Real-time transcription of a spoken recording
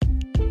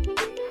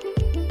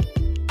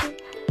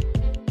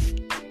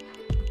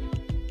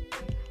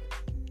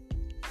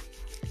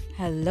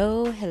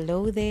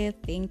Hello there.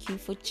 Thank you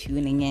for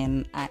tuning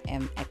in. I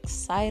am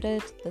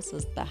excited. This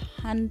is the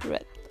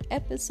 100th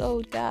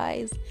episode,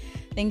 guys.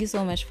 Thank you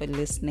so much for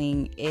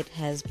listening. It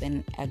has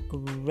been a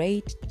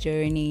great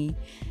journey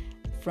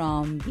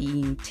from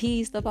being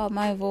teased about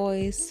my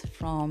voice,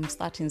 from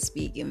starting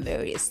speaking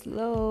very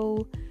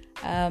slow.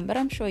 But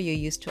I'm sure you're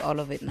used to all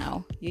of it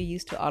now. You're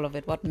used to all of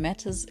it. What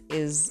matters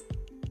is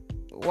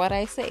what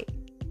I say,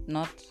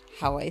 not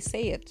how I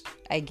say it,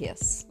 I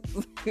guess.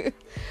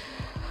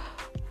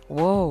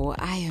 Whoa,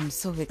 I am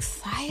so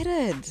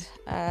excited.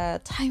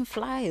 Time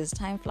flies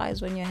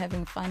when you're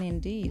having fun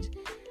indeed.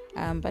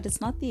 But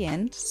it's not the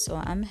end,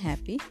 so I'm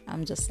happy.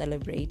 I'm just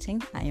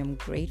celebrating. I am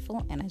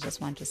grateful, and I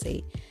just want to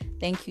say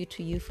thank you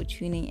to you for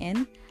tuning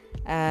in.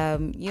 I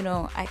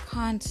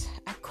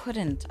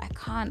couldn't,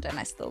 and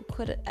I still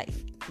couldn't. I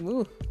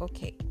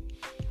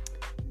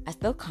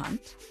still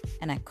can't,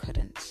 and I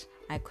couldn't.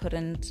 I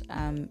couldn't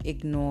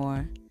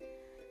ignore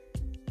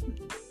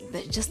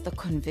just the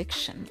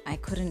conviction. I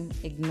couldn't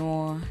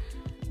ignore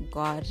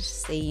God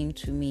saying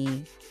to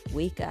me,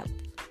 wake up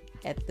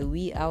at the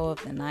wee hour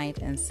of the night,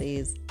 and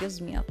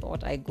gives me a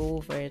thought. I go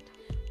over it,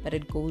 but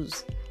it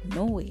goes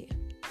nowhere.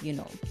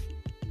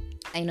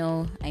 I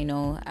know.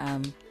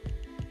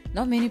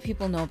 Not many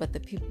people know, but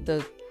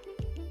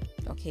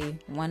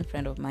one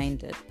friend of mine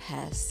did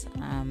pass,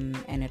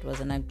 and it was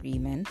an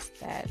agreement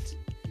that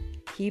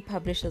he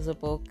publishes a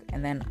book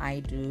and then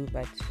I do,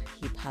 but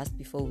he passed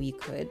before we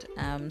could.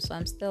 So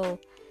I'm still,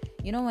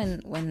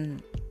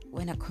 when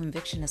a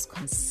conviction is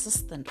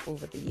consistent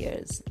over the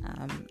years,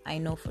 I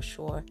know for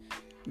sure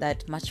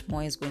that much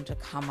more is going to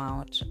come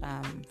out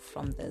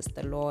from this.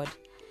 The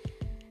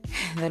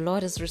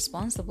Lord is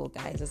responsible,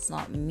 guys. It's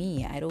not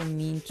me. I don't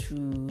mean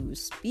to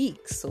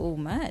speak so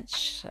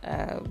much.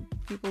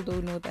 People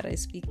don't know that I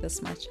speak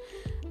this much,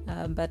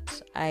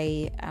 but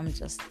I'm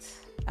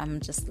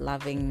just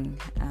loving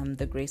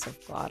the grace of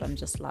God. I'm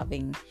just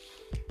loving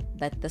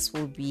that this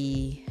will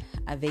be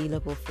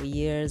available for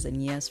years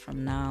and years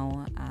from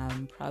now,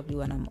 probably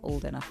when I'm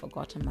old and I've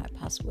forgotten my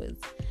passwords.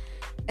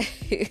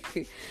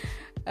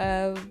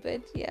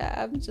 But yeah,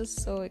 I'm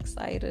just so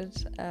excited.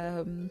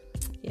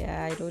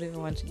 I don't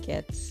even want to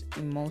get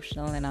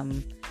emotional, and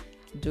I'm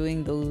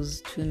doing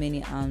those too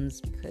many arms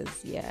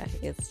because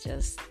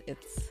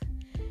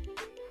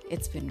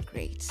it's been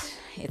great.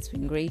 It's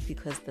been great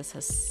because this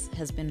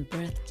has been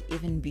birthed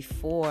even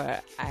before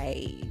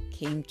I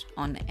came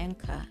on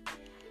Anchor.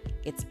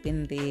 It's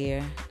been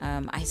there.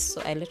 I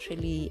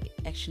literally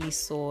actually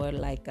saw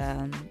like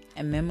a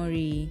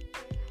memory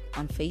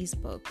on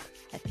Facebook.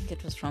 I think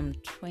it was from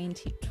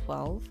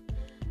 2012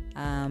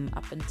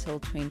 up until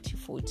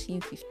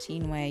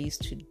 2014-15, where I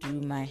used to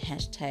do my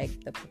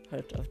hashtag, the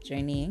purport of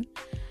journeying.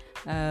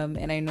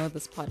 And I know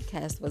this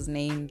podcast was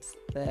named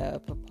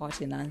The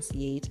Purport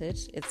Enunciated.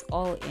 It's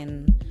all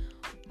in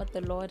what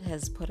the Lord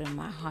has put in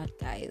my heart,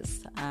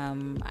 guys.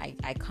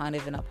 I can't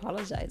even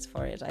apologize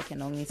for it. I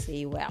can only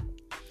say, well,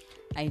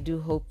 I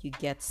do hope you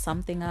get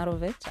something out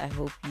of it. I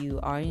hope you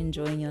are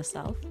enjoying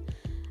yourself.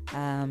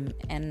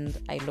 And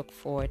I look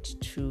forward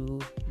to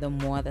the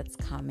more that's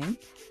coming.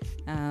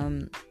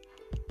 I'm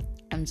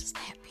just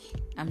happy.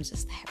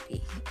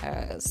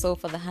 So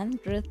for the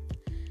 100th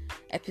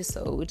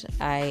episode,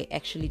 I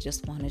actually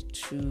just wanted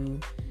to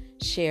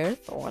share a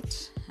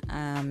thought.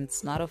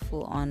 It's not a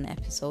full-on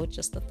episode,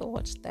 just a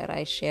thought that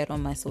I shared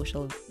on my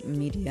social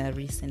media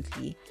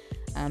recently.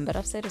 But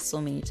I've said it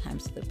so many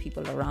times to the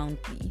people around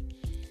me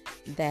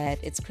that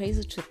it's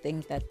crazy to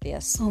think that there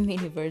are so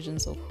many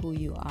versions of who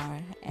you are.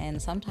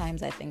 And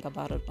sometimes I think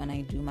about it when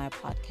I do my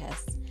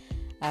podcasts.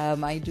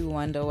 I do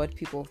wonder what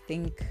people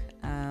think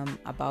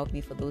about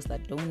me, for those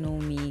that don't know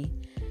me,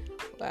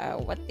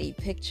 what they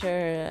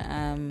picture,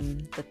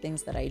 the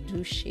things that I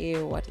do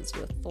share. What is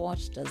your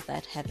thought? Does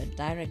that have a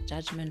direct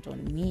judgment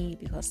on me?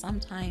 Because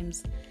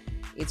sometimes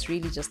it's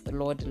really just the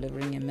Lord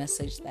delivering a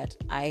message that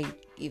I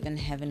even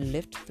haven't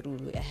lived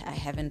through. I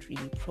haven't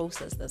really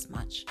processed as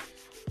much.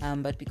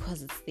 But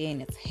because it's there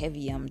and it's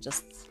heavy, I'm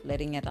just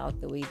letting it out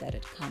the way that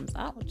it comes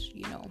out,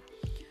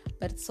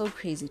 But it's so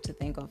crazy to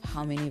think of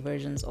how many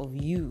versions of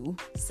you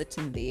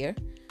sitting there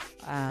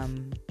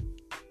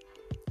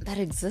that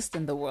exist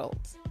in the world.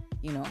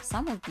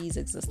 Some of these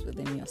exist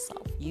within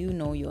yourself. You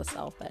know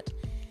yourself that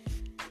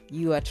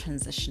you are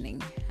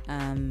transitioning.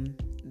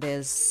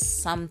 There's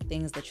some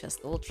things that you're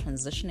still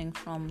transitioning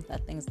from,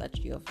 that things that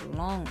you have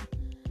long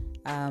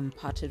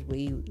parted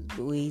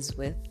ways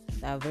with.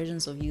 There are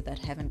versions of you that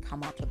haven't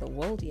come out to the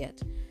world yet,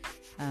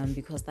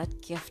 because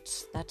that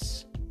gift that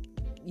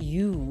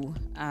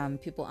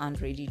people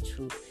aren't ready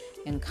to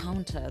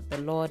encounter the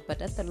Lord,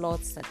 but at the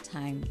Lord's set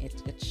time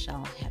it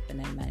shall happen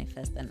and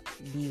manifest and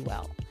be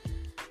well.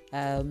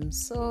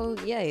 So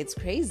it's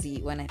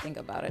crazy when I think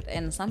about it.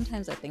 And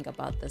sometimes I think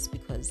about this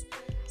because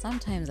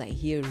sometimes I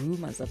hear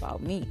rumors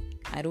about me.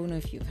 I don't know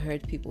if you've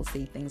heard people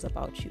say things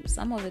about you.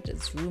 Some of it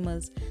is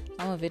rumors,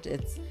 some of it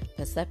is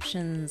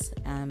perceptions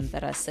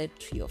that are said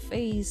to your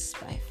face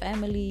by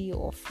family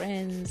or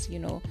friends,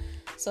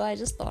 So I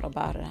just thought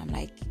about it. I'm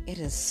like, it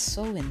is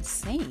so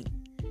insane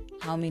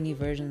how many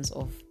versions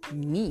of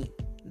me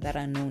that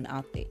are known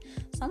out there.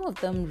 Some of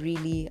them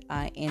really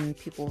are in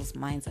people's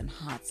minds and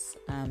hearts,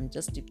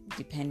 just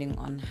depending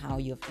on how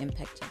you've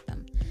impacted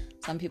them.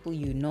 Some people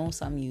you know,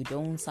 some you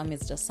don't. Some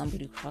it's just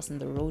somebody crossing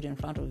the road in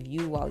front of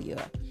you while you're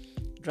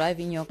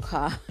driving your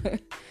car.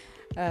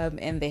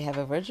 And they have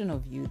a version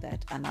of you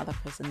that another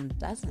person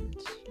doesn't,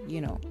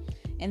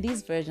 And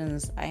these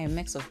versions are a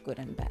mix of good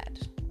and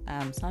bad.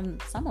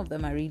 Some of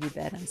them are really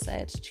bad and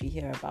sad to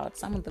hear about.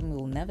 Some of them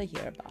we'll never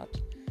hear about.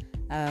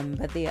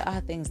 But there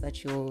are things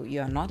that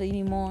you are not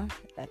anymore.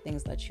 There are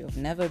things that you've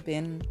never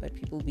been, but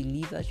people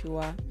believe that you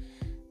are.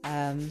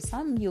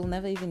 Some you'll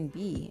never even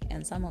be,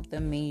 and some of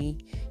them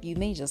you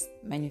may just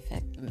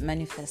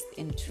manifest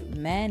into.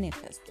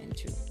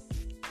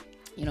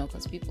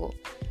 Because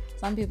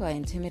some people are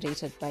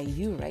intimidated by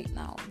you right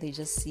now. They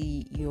just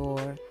see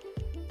your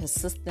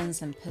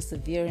persistence and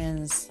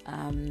perseverance.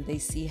 They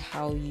see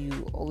how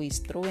you always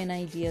throw in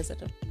ideas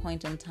at a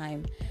point in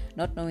time,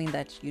 not knowing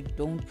that you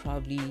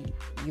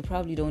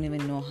probably don't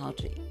even know how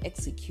to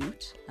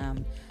execute.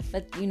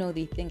 But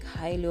they think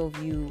highly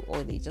of you,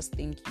 or they just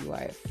think you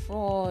are a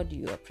fraud,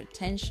 you are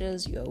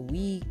pretentious, you are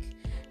weak.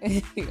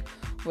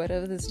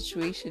 Whatever the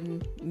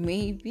situation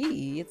may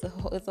be, it's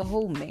a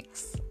whole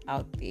mix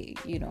out there,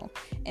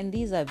 and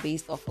these are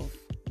based off of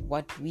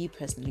what we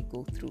personally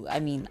go through. I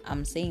mean,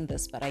 I'm saying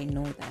this, but I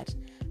know that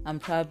I'm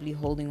probably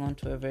holding on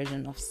to a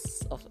version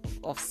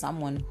of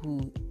someone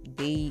who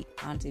they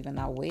aren't even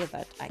aware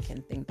that I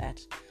can think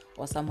that,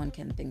 or someone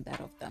can think that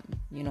of them.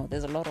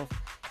 There's a lot of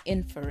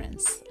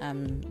inference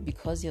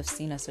because you've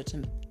seen a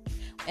certain,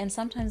 and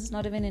sometimes it's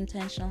not even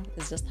intentional.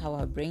 It's just how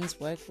our brains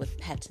work with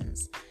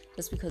patterns.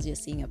 Just because you're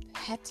seeing a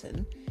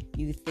pattern,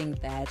 you think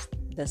that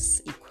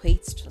this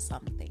equates to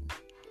something.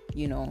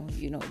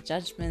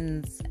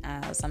 Judgments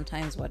are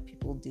sometimes what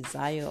people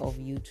desire of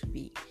you to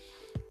be.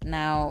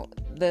 Now,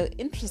 the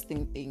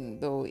interesting thing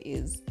though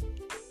is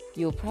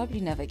you'll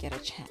probably never get a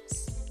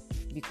chance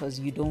because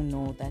you don't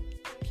know that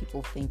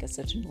people think a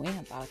certain way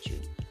about you.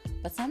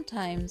 But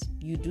sometimes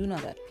you do know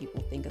that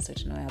people think a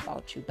certain way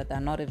about you, but they're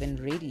not even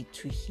ready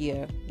to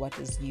hear what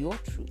is your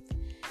truth.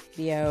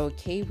 They are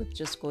okay with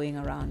just going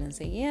around and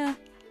saying,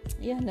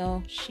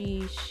 no,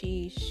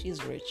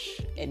 she's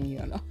rich and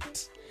you're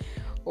not.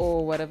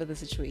 Or whatever the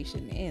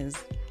situation is,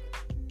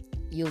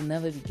 you'll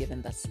never be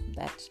given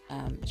that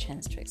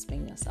chance to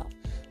explain yourself.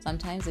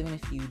 Sometimes even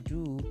if you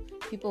do,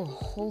 people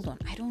hold on.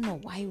 I don't know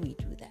why we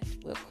do that.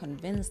 We're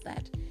convinced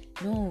that,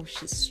 no,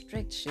 she's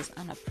strict, she's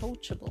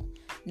unapproachable.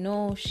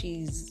 No,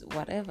 she's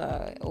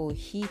whatever. Or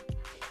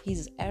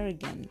he's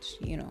arrogant,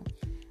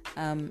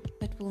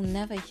 But we'll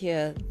never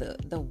hear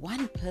the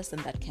one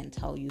person that can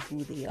tell you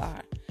who they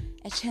are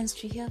a chance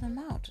to hear them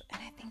out.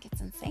 And I think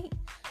it's insane.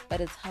 But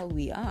it's how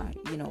we are,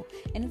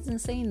 And it's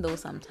insane though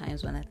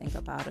sometimes when I think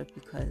about it,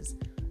 because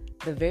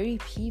the very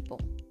people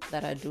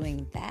that are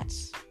doing that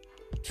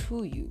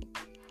to you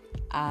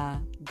are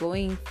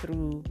going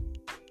through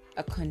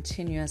a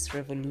continuous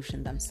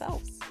revolution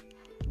themselves.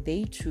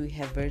 They too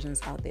have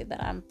versions out there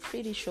that I'm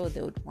pretty sure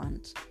they would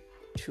want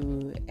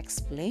to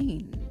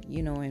explain,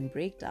 and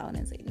break down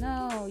and say,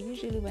 no,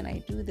 usually when I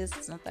do this,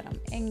 it's not that I'm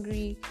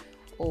angry,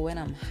 or when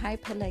I'm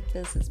hyper like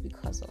this, it's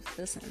because of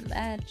this and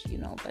that,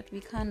 but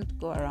we can't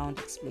go around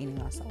explaining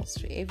ourselves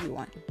to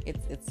everyone.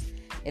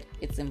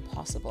 It's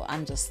impossible.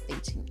 I'm just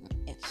stating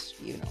it,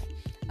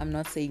 I'm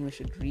not saying we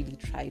should really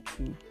try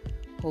to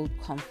hold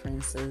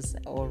conferences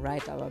or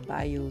write our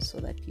bios so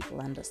that people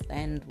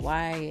understand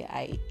why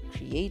I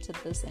created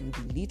this and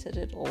deleted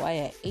it, or why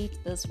I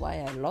ate this,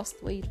 why I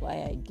lost weight,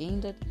 why I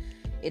gained it.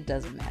 It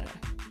doesn't matter.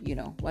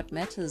 What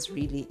matters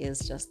really is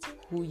just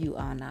who you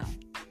are now.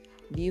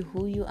 Be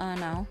who you are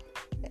now.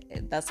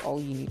 That's all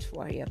you need to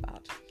worry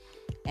about.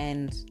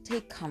 And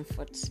take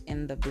comfort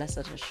in the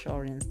blessed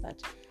assurance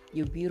that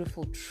your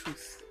beautiful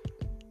truth,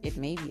 it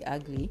may be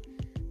ugly,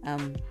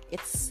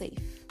 it's safe.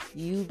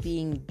 You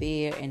being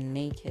bare and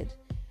naked,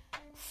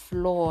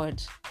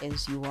 flawed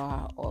as you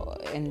are,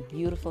 and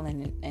beautiful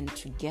and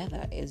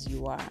together as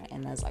you are,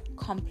 and as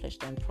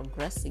accomplished and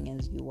progressing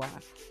as you are,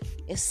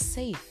 is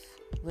safe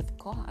with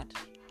God,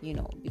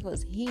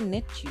 because He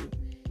knit you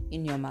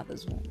in your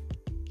mother's womb.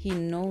 He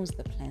knows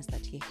the plans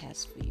that He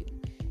has for you.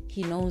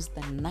 He knows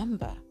the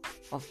number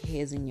of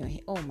hairs in your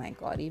head. Oh my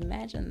God,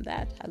 imagine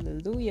that.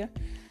 Hallelujah.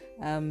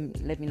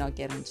 Let me not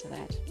get into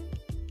that.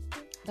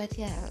 But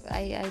yeah,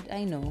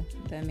 I know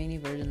there are many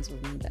versions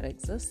of me that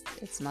exist.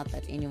 It's not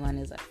that anyone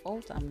is at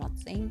fault. I'm not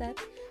saying that.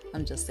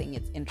 I'm just saying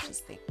it's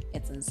interesting.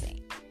 It's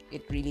insane.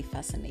 It really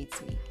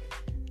fascinates me.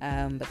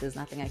 But there's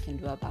nothing I can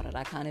do about it.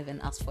 I can't even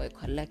ask for a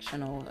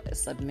collection or a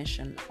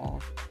submission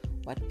of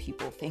what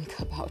people think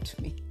about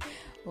me,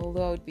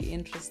 although I would be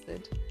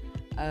interested.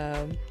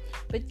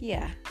 But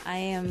yeah,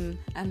 I'm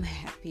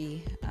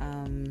happy.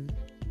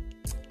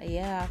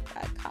 I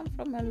come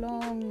from a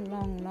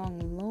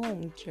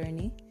long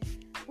journey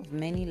of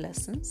many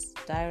lessons,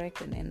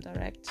 direct and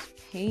indirect,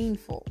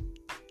 painful.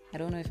 I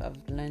don't know if I've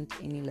learned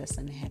any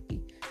lesson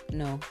happy.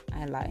 No,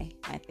 I lie.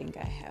 I think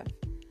I have.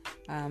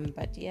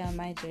 But yeah,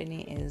 my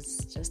journey is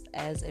just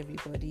as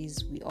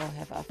everybody's. We all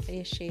have our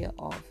fair share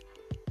of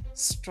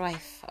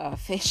strife, our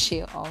fair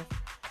share of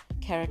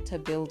character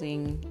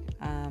building.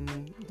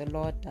 The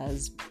Lord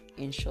does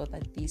ensure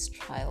that these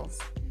trials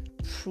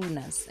prune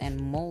us and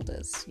mold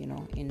us,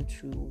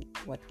 into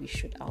what we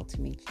should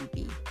ultimately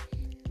be.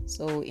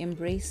 So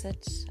embrace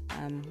it.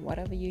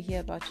 Whatever you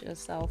hear about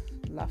yourself,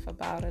 laugh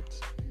about it,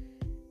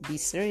 be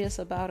serious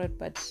about it,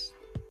 but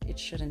it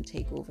shouldn't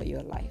take over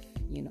your life,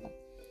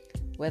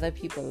 Whether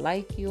people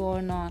like you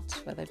or not,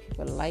 whether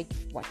people like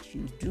what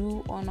you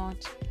do or not,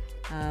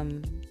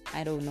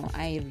 I don't know.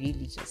 I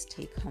really just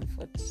take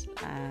comfort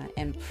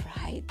and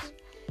pride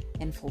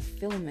and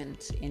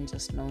fulfillment in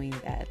just knowing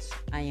that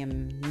I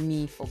am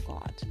me for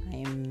God. I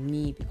am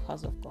me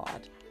because of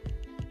God.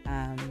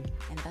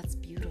 And that's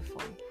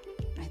beautiful.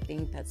 I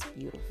think that's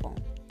beautiful.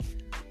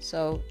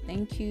 So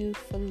thank you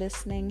for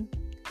listening.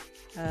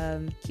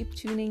 Keep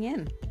tuning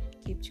in.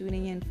 Keep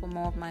tuning in for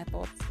more of my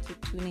thoughts.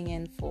 Keep tuning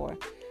in for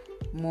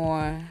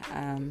more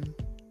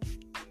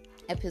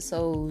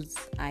episodes.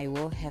 I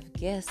will have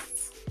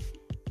guests.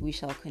 We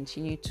shall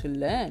continue to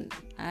learn.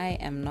 I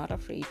am not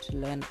afraid to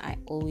learn. I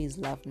always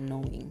love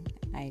knowing.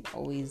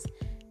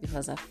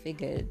 Because I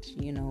figured,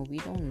 we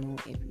don't know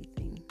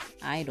everything.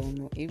 I don't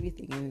know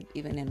everything,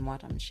 even in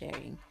what I'm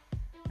sharing.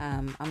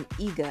 I'm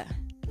eager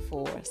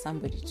for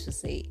somebody to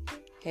say,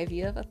 have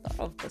you ever thought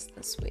of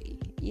this way?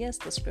 Yes,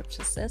 the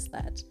scripture says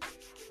that.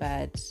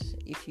 But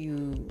if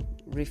you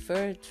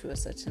refer to a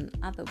certain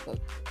other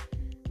book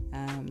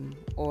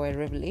or a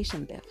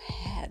revelation they've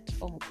had,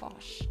 oh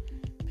gosh,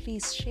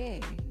 please share.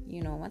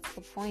 What's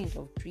the point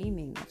of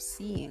dreaming, of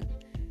seeing,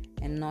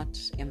 and not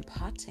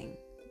imparting,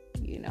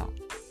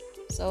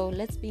 So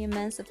let's be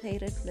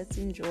emancipated, let's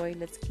enjoy,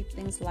 let's keep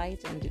things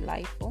light and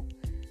delightful,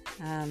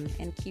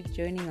 and keep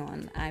journeying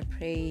on. I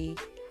pray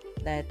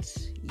that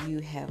you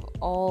have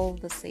all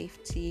the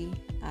safety,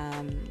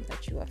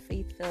 that you are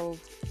faith-filled,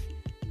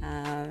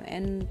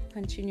 and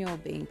continue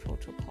obeying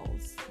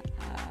protocols.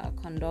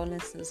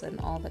 Condolences and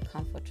all the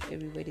comfort to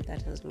everybody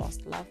that has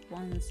lost loved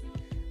ones,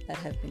 that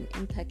have been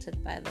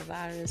impacted by the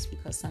virus,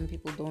 because some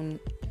people don't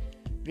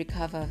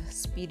recover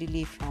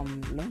speedily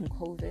from long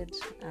COVID,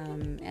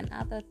 and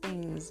other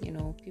things.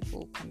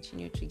 People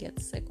continue to get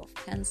sick of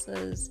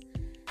cancers,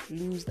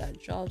 lose their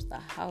jobs, their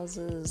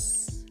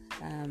houses,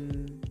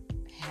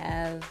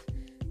 have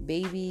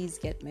babies,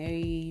 get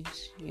married.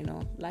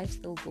 Life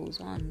still goes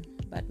on,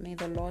 but may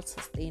the Lord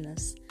sustain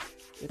us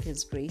with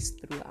His grace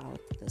throughout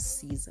the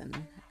season.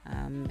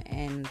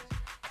 And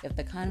if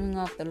the coming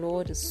of the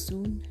Lord is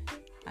soon,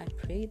 I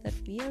pray that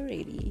we are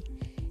ready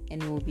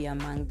and will be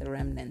among the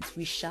remnants.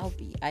 We shall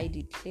be. I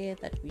declare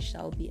that we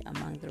shall be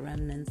among the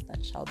remnants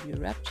that shall be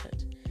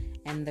raptured.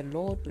 And the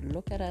Lord will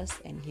look at us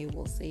and He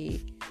will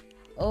say,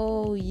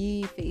 oh,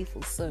 ye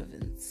faithful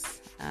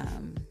servants.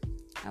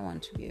 I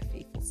want to be a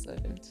faithful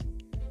servant.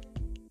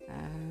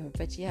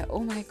 But yeah, oh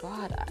my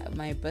God,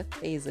 my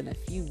birthday is in a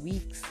few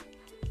weeks.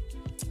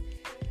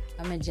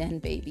 I'm a Jan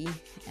baby,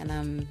 and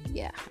I'm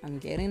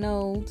getting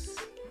old.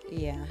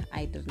 Yeah,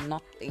 I did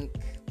not think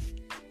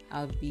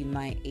I would be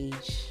my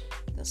age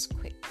this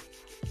quick.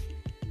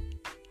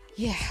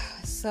 Yeah,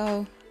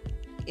 so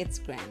it's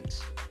grand.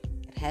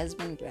 It has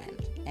been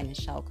grand, and it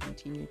shall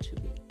continue to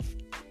be.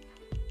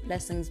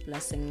 Blessings,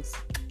 blessings.